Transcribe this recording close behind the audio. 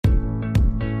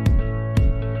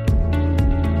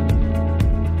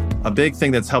A big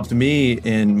thing that's helped me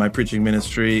in my preaching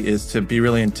ministry is to be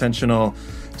really intentional,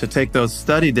 to take those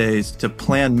study days to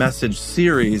plan message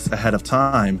series ahead of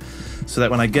time, so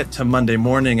that when I get to Monday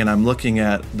morning and I'm looking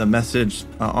at the message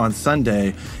on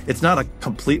Sunday, it's not a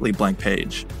completely blank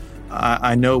page.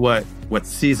 I know what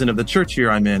season of the church year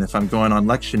I'm in if I'm going on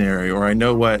lectionary, or I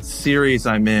know what series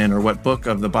I'm in or what book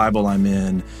of the Bible I'm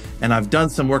in. And I've done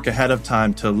some work ahead of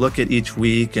time to look at each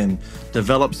week and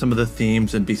develop some of the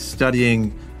themes and be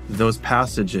studying those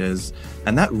passages.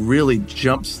 And that really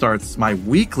jumpstarts my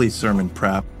weekly sermon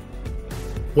prep.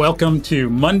 Welcome to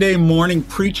Monday Morning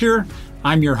Preacher.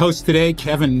 I'm your host today,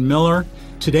 Kevin Miller.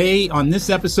 Today on this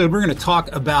episode, we're going to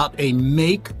talk about a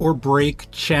make or break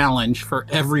challenge for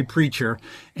every preacher.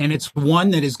 And it's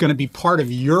one that is going to be part of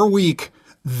your week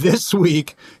this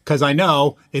week, because I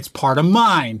know it's part of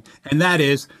mine. And that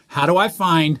is, how do I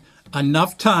find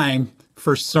enough time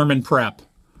for sermon prep?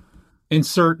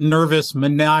 Insert nervous,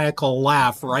 maniacal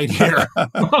laugh right here.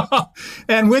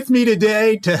 And with me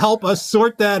today to help us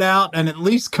sort that out and at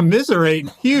least commiserate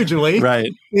hugely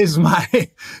is my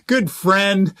good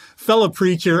friend, fellow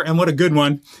preacher, and what a good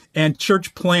one, and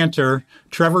church planter,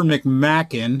 Trevor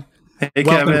McMacken. Hey,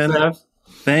 welcome, Kevin. Trev.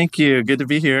 Thank you. Good to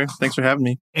be here. Thanks for having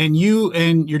me. And you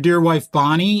and your dear wife,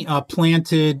 Bonnie,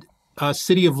 planted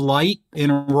City of Light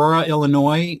in Aurora,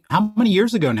 Illinois. How many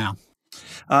years ago now?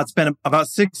 It's been about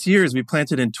 6 years. We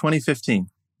planted in 2015.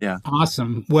 Yeah.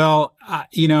 Awesome. Well,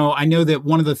 I know that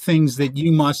one of the things that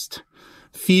you must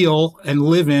feel and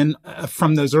live in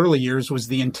from those early years was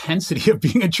the intensity of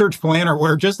being a church planter,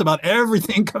 where just about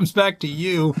everything comes back to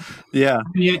you. Yeah.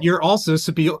 And yet you're also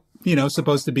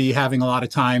supposed to be having a lot of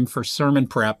time for sermon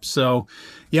prep. So,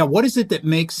 yeah, what is it that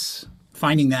makes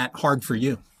finding that hard for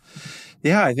you?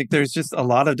 Yeah, I think there's just a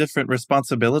lot of different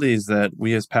responsibilities that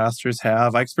we as pastors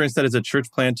have. I experienced that as a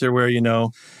church planter where,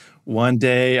 one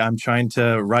day I'm trying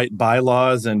to write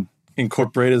bylaws and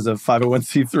incorporate as a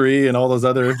 501c3 and all those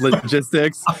other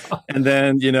logistics. And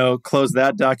then, close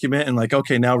that document and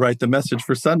okay, now write the message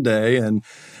for Sunday. And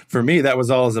for me, that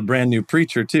was all as a brand new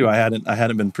preacher too. I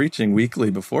hadn't been preaching weekly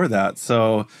before that.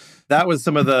 So that was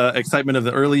some of the excitement of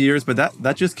the early years, but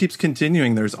that just keeps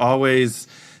continuing. There's always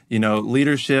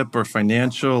leadership or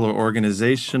financial or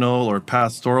organizational or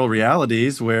pastoral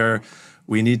realities where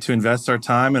we need to invest our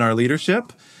time in our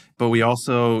leadership, but we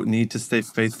also need to stay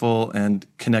faithful and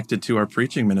connected to our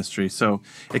preaching ministry. So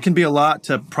it can be a lot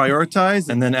to prioritize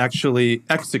and then actually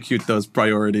execute those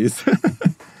priorities.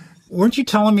 Weren't you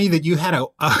telling me that you had a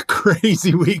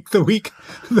crazy week, the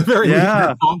very week?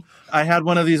 Yeah. I had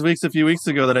one of these weeks a few weeks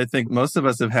ago that I think most of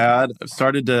us have had. I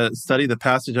started to study the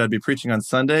passage I'd be preaching on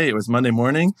Sunday. It was Monday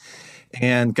morning,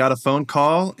 and got a phone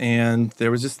call, and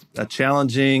there was just a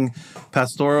challenging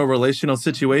pastoral relational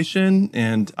situation,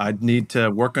 and I'd need to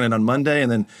work on it on Monday and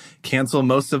then cancel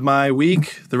most of my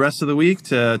week, the rest of the week,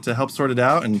 to help sort it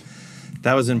out. And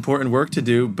that was important work to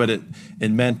do, but it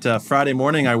meant Friday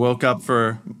morning I woke up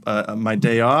for my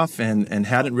day off and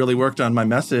hadn't really worked on my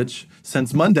message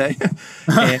since Monday.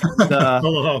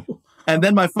 And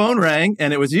then my phone rang,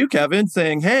 and it was you, Kevin,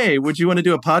 saying, "Hey, would you want to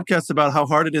do a podcast about how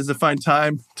hard it is to find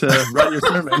time to write your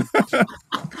sermon?"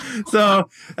 So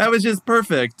that was just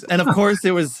perfect. And of course,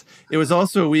 it was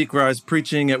also a week where I was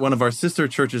preaching at one of our sister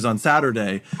churches on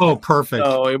Saturday. Oh, perfect.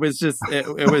 So it was just it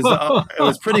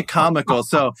was pretty comical.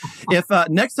 So if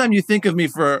next time you think of me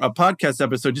for a podcast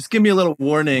episode, just give me a little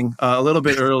warning a little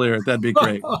bit earlier. That'd be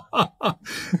great.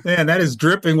 Man, that is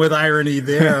dripping with irony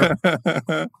there.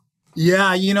 Yeah,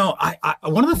 I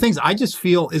one of the things I just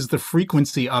feel is the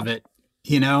frequency of it.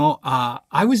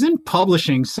 I was in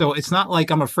publishing, so it's not like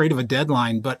I'm afraid of a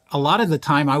deadline, but a lot of the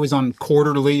time I was on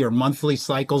quarterly or monthly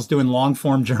cycles doing long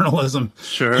form journalism.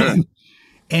 Sure.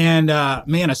 And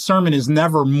man, a sermon is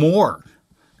never more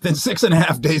than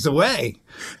 6.5 days away.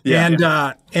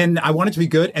 Yeah. And I want it to be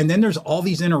good. And then there's all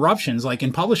these interruptions. Like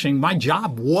in publishing, my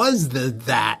job was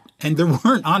that. And there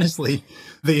weren't, honestly,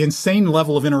 the insane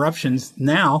level of interruptions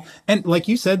now. And like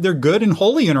you said, they're good and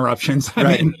holy interruptions. I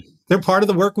mean, they're part of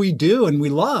the work we do and we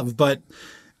love. But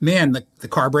man, the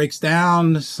car breaks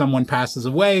down, someone passes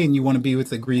away, and you want to be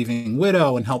with the grieving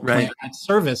widow and help plan that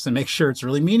service and make sure it's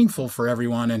really meaningful for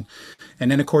everyone. And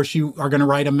then, of course, you are going to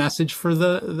write a message for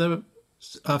the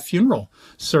funeral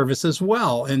service as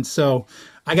well. And so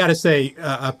I got to say,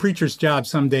 a preacher's job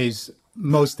some days,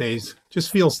 most days,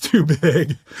 just feels too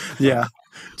big. Yeah,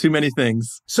 too many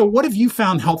things. So what have you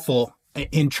found helpful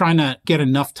in trying to get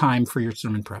enough time for your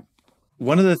sermon prep?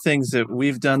 One of the things that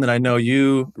we've done that I know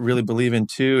you really believe in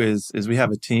too is we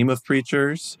have a team of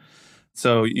preachers.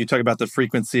 So you talk about the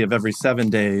frequency of every 7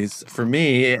 days. For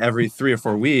me, every 3 or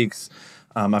 4 weeks,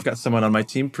 I've got someone on my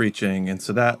team preaching. And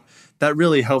so that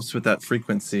really helps with that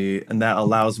frequency. And that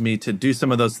allows me to do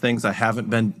some of those things I haven't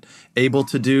been able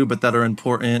to do, but that are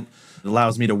important. It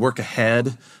allows me to work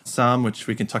ahead some, which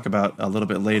we can talk about a little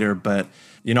bit later. But,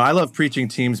 I love preaching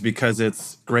teams because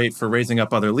it's great for raising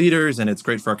up other leaders and it's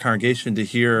great for our congregation to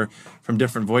hear from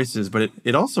different voices. But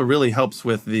it also really helps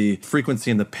with the frequency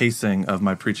and the pacing of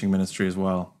my preaching ministry as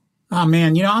well. Oh,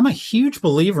 man, I'm a huge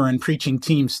believer in preaching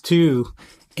teams too.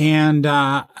 And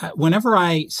whenever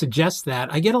I suggest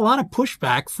that, I get a lot of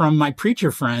pushback from my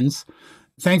preacher friends.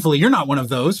 Thankfully, you're not one of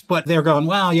those, but they're going,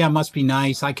 well, yeah, it must be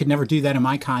nice. I could never do that in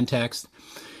my context.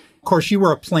 Of course, you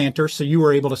were a planter, so you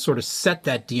were able to sort of set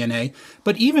that DNA.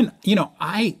 But even,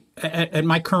 at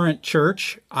my current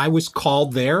church, I was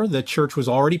called there. The church was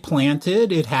already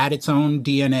planted. It had its own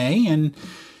DNA.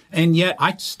 And yet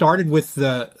I started with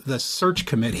the search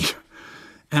committee.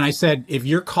 And I said, if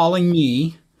you're calling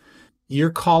me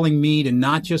to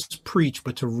not just preach,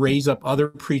 but to raise up other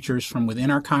preachers from within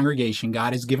our congregation.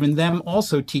 God has given them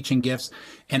also teaching gifts.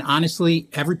 And honestly,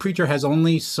 every preacher has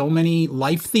only so many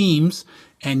life themes,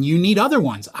 and you need other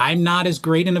ones. I'm not as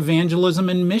great in evangelism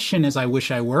and mission as I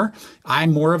wish I were.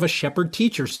 I'm more of a shepherd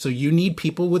teacher. So you need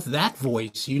people with that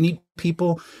voice. You need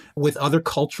people with other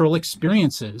cultural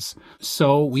experiences.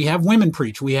 So we have women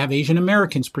preach. We have Asian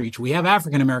Americans preach. We have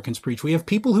African Americans preach. We have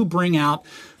people who bring out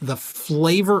the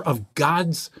flavor of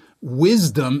God's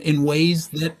wisdom in ways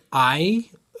that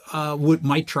I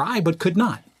might try, but could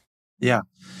not. Yeah.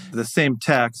 The same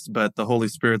text, but the Holy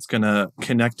Spirit's going to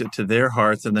connect it to their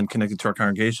hearts and then connect it to our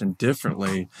congregation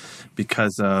differently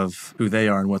because of who they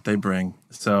are and what they bring.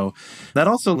 So that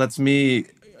also lets me,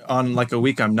 on like a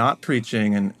week I'm not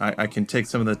preaching, and I can take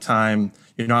some of the time,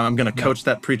 I'm going to coach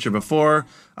that preacher before,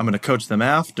 I'm going to coach them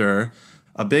after.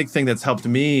 A big thing that's helped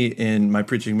me in my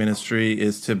preaching ministry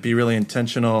is to be really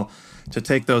intentional to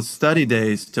take those study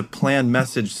days to plan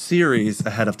message series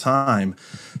ahead of time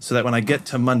so that when I get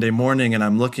to Monday morning and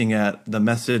I'm looking at the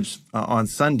message on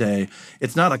Sunday,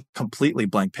 it's not a completely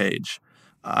blank page.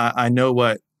 I know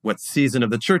what season of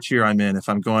the church year I'm in if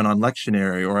I'm going on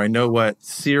lectionary, or I know what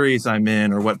series I'm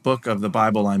in or what book of the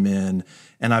Bible I'm in.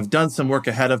 And I've done some work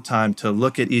ahead of time to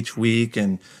look at each week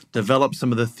and develop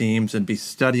some of the themes and be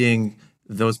studying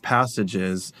those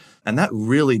passages. And that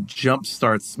really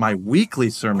jumpstarts my weekly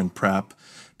sermon prep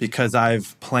because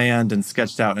I've planned and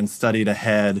sketched out and studied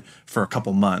ahead for a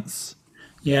couple months.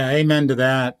 Yeah, amen to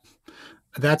that.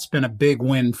 That's been a big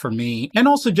win for me. And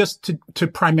also just to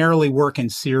primarily work in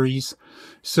series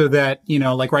so that,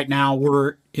 like right now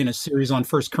we're in a series on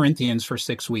 1 Corinthians for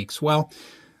 6 weeks. Well,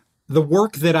 the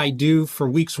work that I do for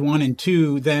weeks 1 and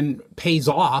 2 then pays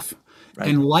off. Right.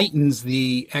 And lightens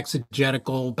the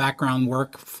exegetical background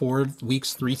work for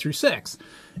weeks 3 through 6.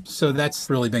 So that's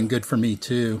really been good for me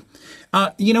too.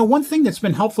 One thing that's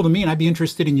been helpful to me, and I'd be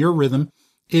interested in your rhythm,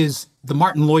 is the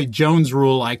Martin Lloyd-Jones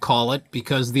rule, I call it,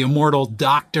 because the immortal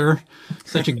doctor,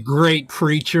 such a great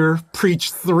preacher,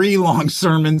 preached 3 long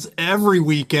sermons every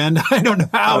weekend. I don't know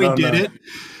how he did it.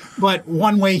 But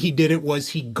one way he did it was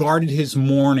he guarded his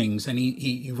mornings, and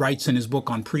he writes in his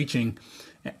book on preaching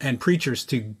and preachers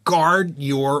to guard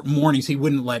your mornings. He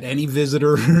wouldn't let any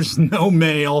visitors, no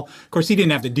mail. Of course, he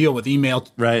didn't have to deal with email,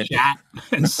 chat,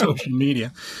 and social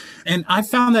media. And I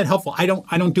found that helpful. I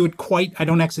don't do it quite. I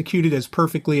don't execute it as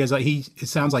perfectly as it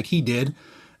sounds like he did.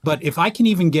 But if I can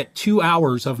even get 2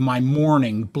 hours of my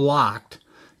morning blocked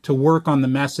to work on the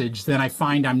message, then I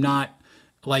find I'm not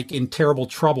like in terrible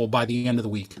trouble by the end of the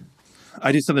week.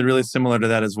 I do something really similar to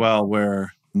that as well,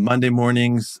 where Monday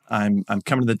mornings, I'm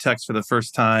coming to the text for the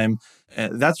first time.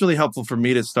 That's really helpful for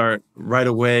me to start right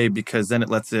away because then it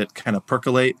lets it kind of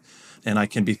percolate and I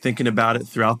can be thinking about it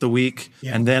throughout the week.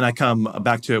 Yeah. And then I come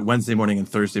back to it Wednesday morning and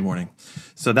Thursday morning.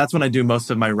 So that's when I do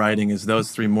most of my writing is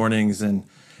those 3 mornings. And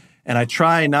I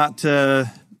try not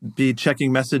to be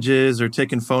checking messages or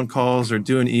taking phone calls or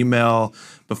doing email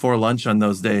before lunch on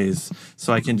those days.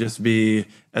 So I can just be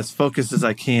as focused as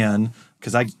I can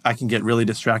because I can get really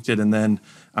distracted and then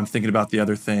I'm thinking about the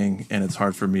other thing and it's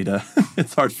hard for me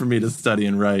to study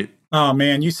and write. Oh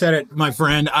man, you said it, my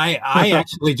friend. I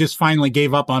actually just finally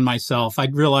gave up on myself. I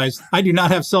realized I do not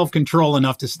have self-control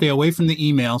enough to stay away from the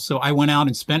email. So I went out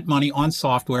and spent money on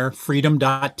software,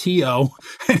 freedom.to,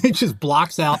 and it just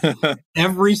blocks out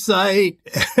every site,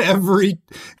 every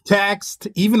text,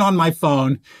 even on my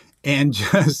phone. And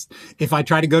just, if I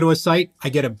try to go to a site, I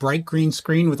get a bright green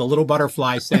screen with a little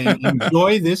butterfly saying,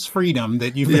 enjoy this freedom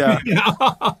that you've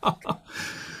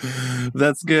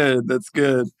That's good. That's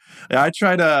good. I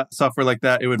tried a software like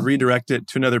that. It would redirect it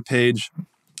to another page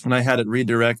and I had it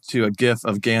redirect to a GIF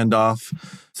of Gandalf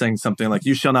saying something like,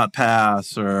 "You shall not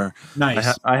pass," or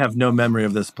Nice. I have no memory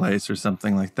of this place," or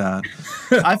something like that.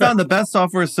 I found the best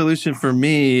software solution for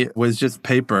me was just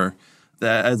paper.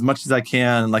 That as much as I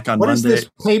can, like on What Monday. is this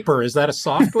paper? Is that a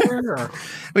software? Or?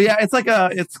 But yeah, it's like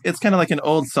it's kind of like an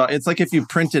it's like if you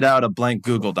printed out a blank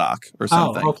Google Doc or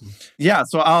something. Oh, okay. Yeah,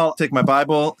 so I'll take my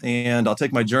Bible and I'll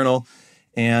take my journal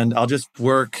and I'll just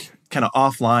work kind of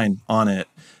offline on it.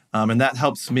 And that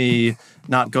helps me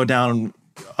not go down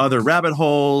other rabbit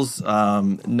holes,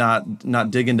 not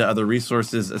dig into other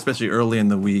resources, especially early in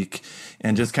the week,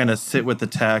 and just kind of sit with the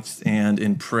text and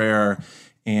in prayer.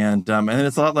 And then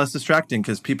it's a lot less distracting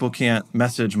because people can't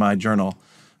message my journal.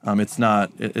 It's not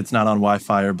on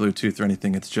Wi-Fi or Bluetooth or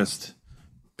anything. It's just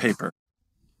paper.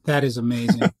 That is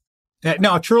amazing.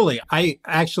 No, truly. I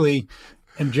actually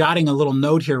am jotting a little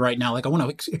note here right now. Like I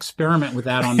want to experiment with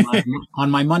that on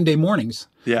my Monday mornings.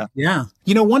 Yeah. Yeah.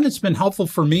 You know, one that's been helpful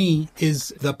for me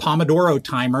is the Pomodoro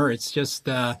timer. It's just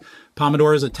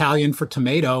Pomodoro is Italian for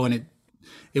tomato, and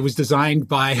it was designed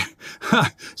by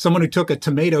someone who took a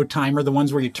tomato timer, the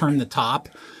ones where you turn the top.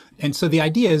 And so the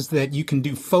idea is that you can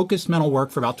do focused mental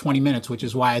work for about 20 minutes, which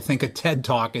is why I think a TED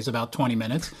Talk is about 20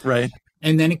 minutes. Right.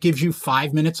 And then it gives you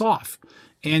 5 minutes off.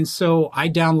 And so I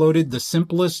downloaded the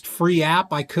simplest free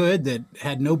app I could that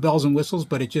had no bells and whistles,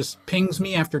 but it just pings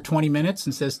me after 20 minutes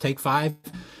and says, take 5.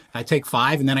 I take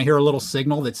 5, and then I hear a little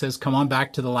signal that says, come on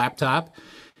back to the laptop.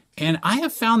 And I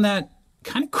have found that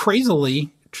kind of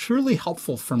crazily truly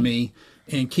helpful for me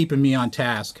in keeping me on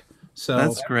task. So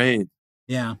that's great.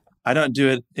 Yeah. I don't do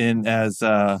it in as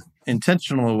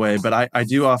intentional a way, but I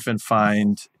do often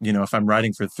find, if I'm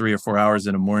writing for 3 or 4 hours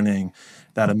in a morning,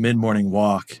 that a mid-morning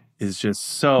walk is just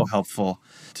so helpful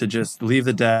to just leave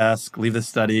the desk, leave the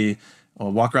study,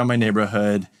 walk around my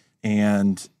neighborhood.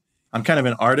 And I'm kind of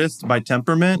an artist by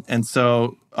temperament. And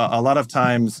so a lot of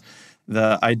times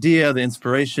the idea, the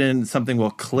inspiration, something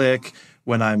will click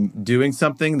when I'm doing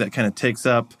something that kind of takes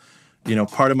up,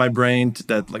 part of my brain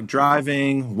that like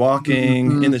driving,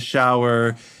 walking, in the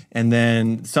shower, and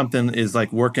then something is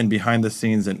like working behind the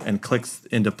scenes and clicks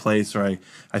into place, or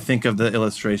I think of the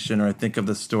illustration or I think of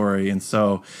the story. And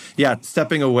so, yeah,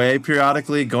 stepping away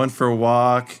periodically, going for a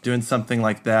walk, doing something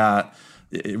like that,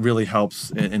 it really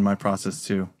helps in my process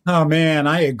too. Oh man,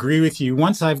 I agree with you.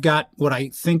 Once I've got what I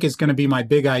think is going to be my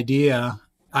big idea,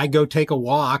 I go take a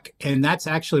walk, and that's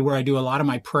actually where I do a lot of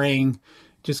my praying,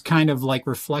 just kind of like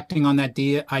reflecting on that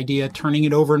idea, turning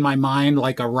it over in my mind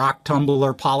like a rock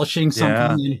tumbler, polishing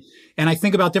something. Yeah. And I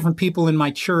think about different people in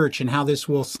my church and how this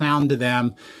will sound to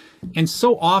them. And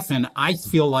so often I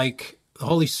feel like the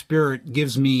Holy Spirit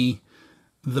gives me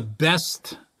the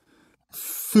best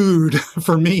food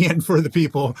for me and for the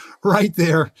people right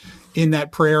there in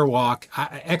that prayer walk.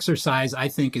 Exercise, I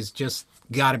think, is just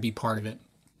got to be part of it.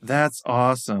 That's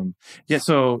awesome. Yeah.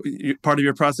 So part of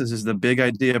your process is the big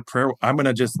idea prayer. I'm going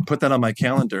to just put that on my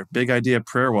calendar. Big idea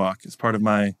prayer walk is part of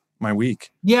my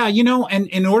week. Yeah. And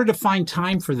in order to find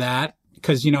time for that,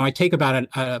 because, I take about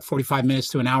a 45 minutes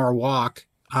to an hour walk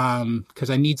because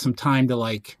I need some time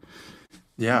to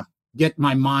get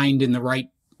my mind in the right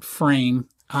frame.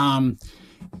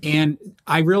 And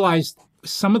I realized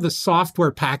some of the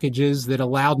software packages that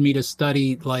allowed me to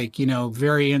study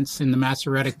variants in the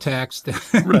Masoretic text,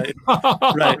 right,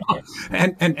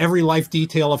 and every life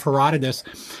detail of Herodotus.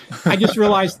 I just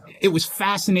realized it was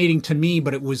fascinating to me,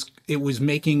 but it was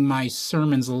making my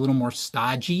sermons a little more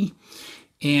stodgy,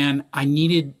 and I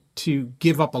needed to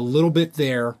give up a little bit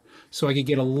there so I could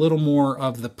get a little more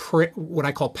of the what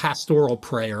I call pastoral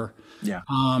prayer,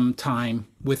 time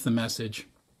with the message.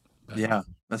 Yeah,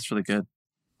 that's really good.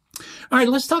 All right,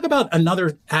 let's talk about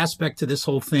another aspect to this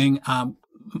whole thing.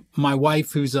 My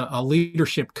wife, who's a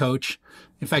leadership coach,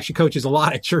 in fact, she coaches a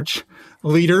lot of church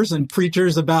leaders and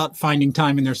preachers about finding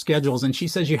time in their schedules. And she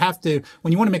says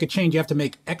when you want to make a change, you have to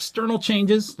make external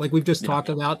changes, like we've just talked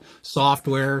about,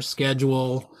 software,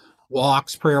 schedule,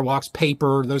 walks, prayer walks,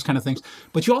 paper, those kind of things.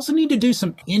 But you also need to do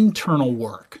some internal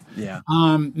work,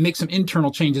 make some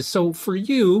internal changes. So for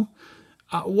you,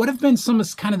 what have been some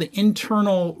of kind of the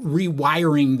internal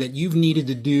rewiring that you've needed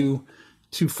to do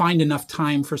to find enough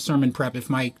time for sermon prep, if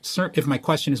my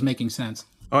question is making sense?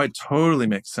 Oh, it totally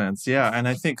makes sense. Yeah. And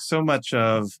I think so much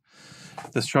of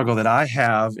the struggle that I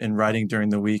have in writing during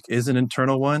the week is an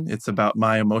internal one. It's about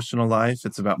my emotional life.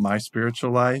 It's about my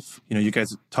spiritual life. You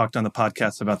guys talked on the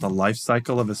podcast about the life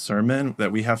cycle of a sermon,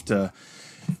 that we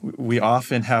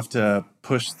often have to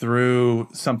push through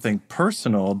something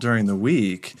personal during the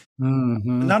week.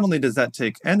 Mm-hmm. Not only does that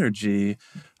take energy,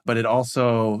 but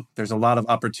there's a lot of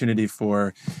opportunity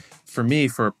for me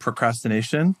for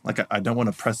procrastination. Like I don't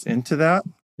want to press into that.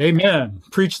 Amen.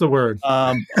 Preach the word.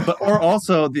 Or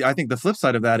also I think the flip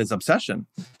side of that is obsession,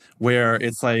 where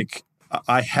it's like,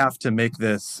 I have to make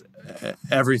this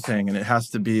everything and it has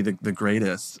to be the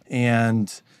greatest.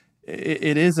 And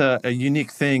it is a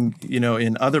unique thing,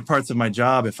 in other parts of my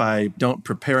job. If I don't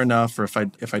prepare enough, or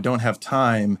if I don't have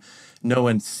time, no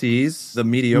one sees the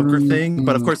mediocre thing.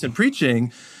 But of course, in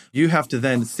preaching, you have to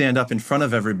then stand up in front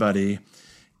of everybody.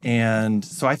 And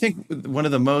so I think one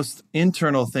of the most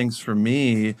internal things for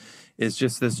me is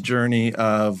just this journey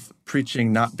of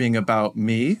preaching not being about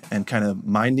me and kind of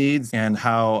my needs and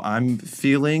how I'm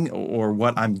feeling or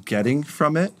what I'm getting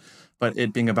from it, but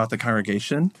it being about the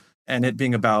congregation and it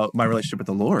being about my relationship with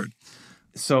the Lord.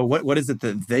 So what is it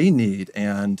that they need,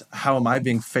 and how am I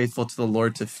being faithful to the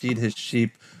Lord to feed his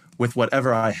sheep with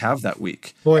whatever I have that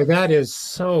week? Boy, that is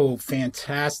so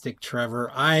fantastic,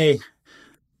 Trevor. I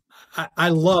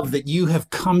love that you have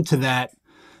come to that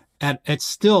at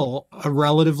still a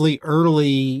relatively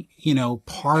early,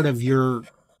 part of your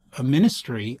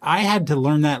ministry. I had to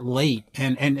learn that late.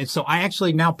 And so I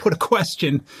actually now put a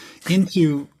question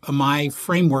into my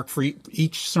framework for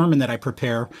each sermon that I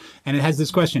prepare. And it has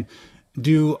this question: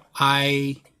 do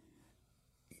I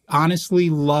honestly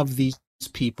love these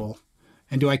people?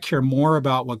 And do I care more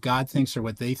about what God thinks or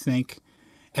what they think?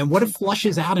 And what it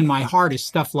flushes out in my heart is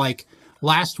stuff like,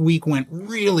 last week went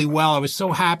really well. I was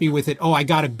so happy with it. Oh, I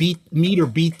got to meet or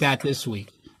beat that this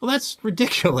week. Well, that's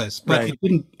ridiculous. But Right.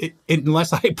 It didn't,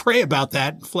 unless I pray about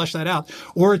that, flesh that out.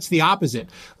 Or it's the opposite.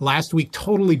 Last week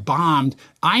totally bombed.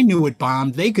 I knew it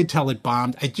bombed. They could tell it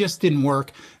bombed. It just didn't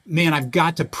work. Man, I've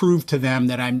got to prove to them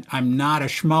that I'm not a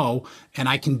schmo and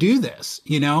I can do this,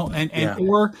 Yeah.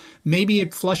 or maybe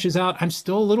it flushes out. I'm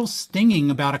still a little stinging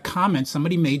about a comment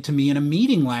somebody made to me in a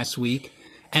meeting last week.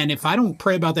 And if I don't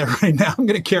pray about that right now, I'm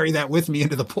going to carry that with me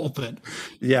into the pulpit.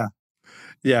 Yeah.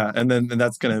 Yeah. And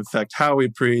that's going to affect how we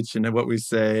preach and what we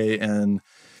say. And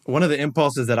one of the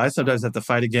impulses that I sometimes have to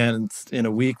fight against in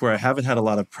a week where I haven't had a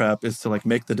lot of prep is to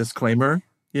make the disclaimer,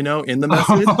 in the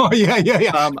message. Oh, yeah.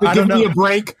 I Give don't me know. a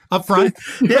break up front.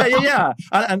 Yeah.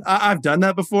 I've done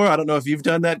that before. I don't know if you've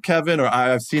done that, Kevin, or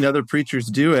I've seen other preachers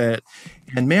do it.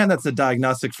 And man, that's a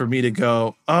diagnostic for me to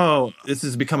go, oh, this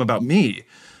has become about me.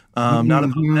 Not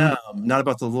about them, not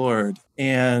about the Lord.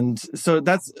 And so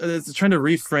it's trying to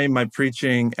reframe my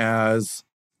preaching as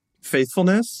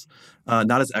faithfulness,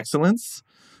 not as excellence.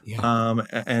 Yeah.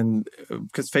 And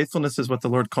because faithfulness is what the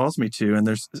Lord calls me to. And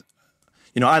there's,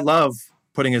 I love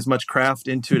putting as much craft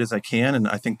into it as I can. And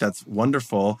I think that's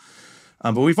wonderful.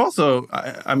 But we've also,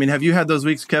 have you had those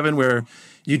weeks, Kevin, where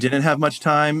you didn't have much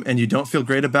time and you don't feel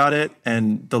great about it,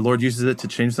 and the Lord uses it to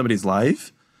change somebody's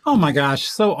life? Oh my gosh,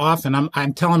 so often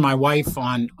I'm telling my wife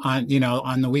on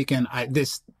the weekend,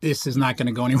 this is not going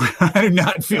to go anywhere. I do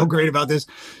not feel great about this,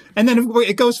 and then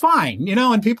it goes fine,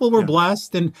 and people were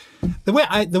blessed. And the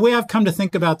way I've come to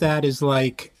think about that is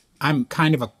like I'm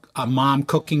kind of a mom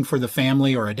cooking for the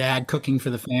family or a dad cooking for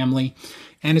the family,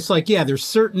 and it's like, yeah, there's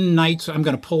certain nights I'm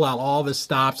going to pull out all the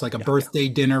stops, like a birthday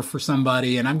dinner for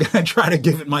somebody, and I'm going to try to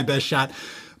give it my best shot.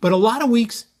 But a lot of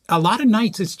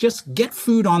nights, it's just get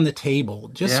food on the table.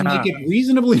 Just make it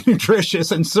reasonably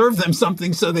nutritious and serve them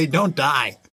something so they don't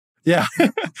die. Yeah,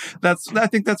 I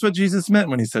think that's what Jesus meant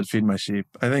when he said, "Feed my sheep."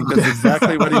 I think that's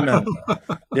exactly what he meant.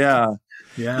 Yeah.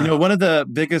 One of the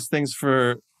biggest things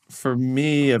for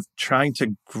me of trying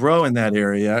to grow in that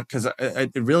area, because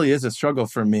it really is a struggle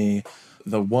for me,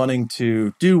 the wanting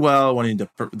to do well,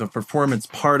 the performance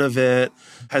part of it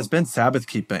has been Sabbath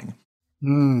keeping.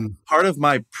 Part of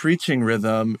my preaching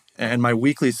rhythm and my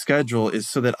weekly schedule is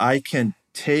so that I can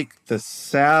take the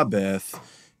Sabbath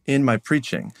in my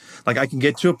preaching. Like I can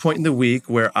get to a point in the week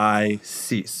where I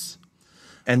cease.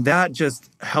 And that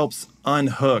just helps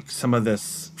unhook some of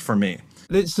this for me.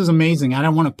 This is amazing. I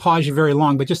don't want to pause you very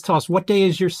long, but just tell us, what day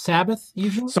is your Sabbath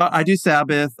usually? So I do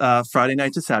Sabbath Friday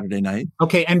night to Saturday night.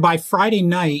 Okay. And by Friday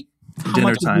night, how Dinner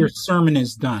much time. of your sermon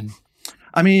is done?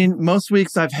 Most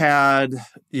weeks I've had,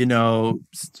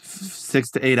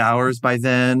 6 to 8 hours by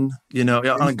then,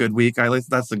 on a good week.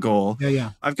 That's the goal.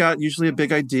 Yeah. I've got usually a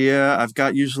big idea. I've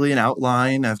got usually an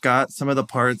outline. I've got some of the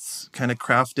parts kind of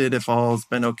crafted if all's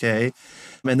been okay.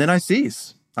 And then I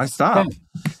cease. I stop. Okay.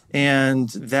 And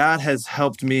that has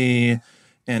helped me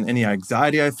in any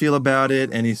anxiety I feel about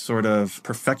it, any sort of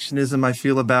perfectionism I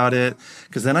feel about it,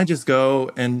 because then I just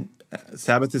go, and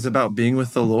Sabbath is about being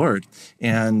with the Lord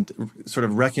and sort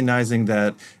of recognizing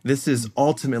that this is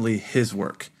ultimately his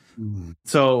work.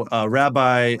 So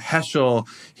Rabbi Heschel,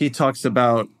 he talks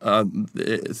about,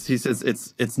 he says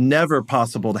it's never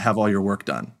possible to have all your work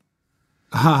done.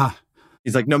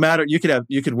 He's like, no matter, you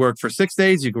could work for 6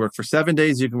 days, you could work for 7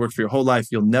 days, you can work for your whole life.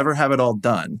 You'll never have it all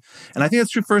done. And I think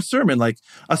that's true for a sermon. Like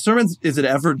a sermon, is it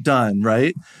ever done,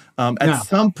 right? At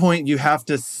some point, you have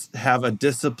to have a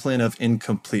discipline of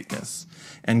incompleteness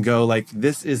and go like,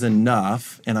 this is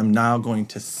enough, and I'm now going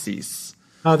to cease.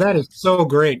 Oh, that is so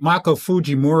great. Mako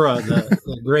Fujimura,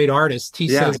 the great artist, he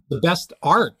says the best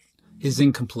art is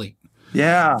incomplete.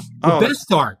 Yeah. The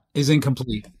best art is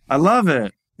incomplete. I love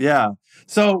it. Yeah.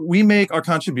 So we make our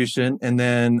contribution and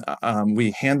then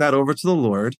we hand that over to the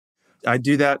Lord. I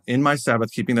do that in my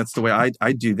Sabbath keeping. That's the way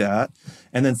I do that.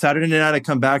 And then Saturday night, I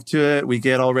come back to it. We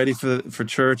get all ready for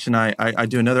church and I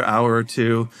do another hour or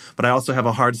two. But I also have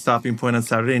a hard stopping point on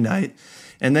Saturday night.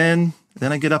 And then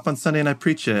I get up on Sunday and I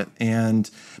preach it. And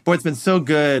boy, it's been so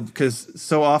good because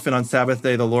so often on Sabbath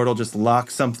day, the Lord will just lock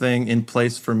something in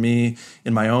place for me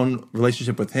in my own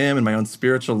relationship with him, in my own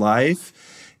spiritual life.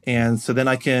 And so then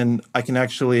I can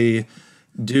actually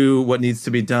do what needs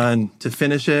to be done to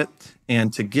finish it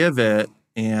and to give it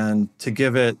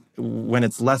when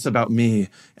it's less about me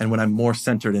and when I'm more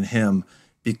centered in him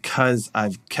because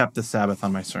I've kept the Sabbath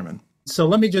on my sermon. So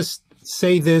let me just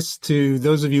say this to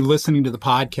those of you listening to the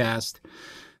podcast.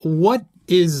 What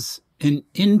is an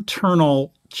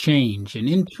internal change, an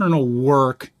internal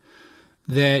work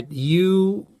that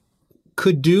you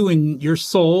could do in your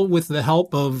soul with the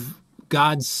help of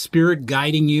God's Spirit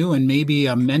guiding you and maybe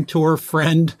a mentor,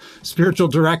 friend, spiritual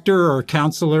director, or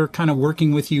counselor kind of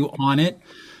working with you on it?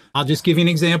 I'll just give you an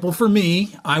example for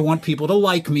me. I want people to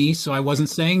like me, so I wasn't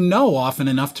saying no often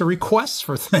enough to requests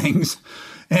for things.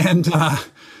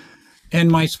 And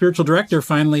my spiritual director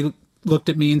finally looked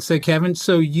at me and said, Kevin,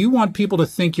 so you want people to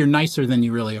think you're nicer than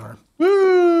you really are.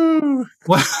 Woo!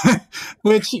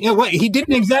 Which he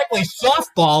didn't exactly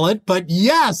softball it, but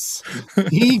yes,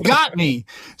 he got me.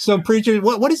 So preacher,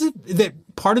 what is it that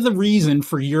part of the reason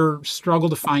for your struggle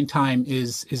to find time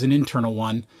is an internal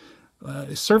one?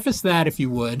 Surface that if you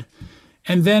would.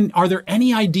 And then are there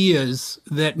any ideas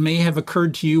that may have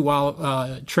occurred to you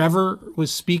while Trevor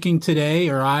was speaking today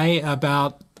or I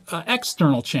about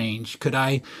external change? Could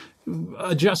I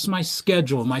adjust my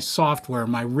schedule, my software,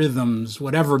 my rhythms,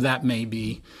 whatever that may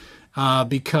be?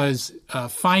 Because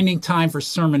finding time for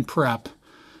sermon prep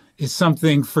is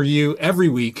something for you every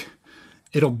week.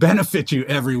 It'll benefit you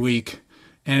every week,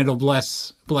 and it'll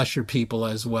bless your people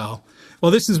as well. Well,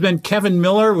 this has been Kevin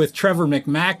Miller with Trevor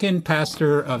McMacken,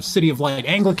 pastor of City of Light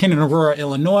Anglican in Aurora,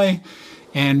 Illinois.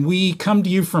 And we come to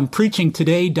you from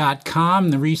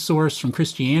preachingtoday.com, the resource from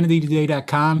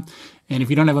christianitytoday.com. And if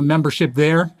you don't have a membership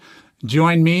there,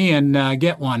 join me and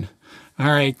get one. All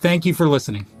right. Thank you for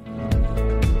listening.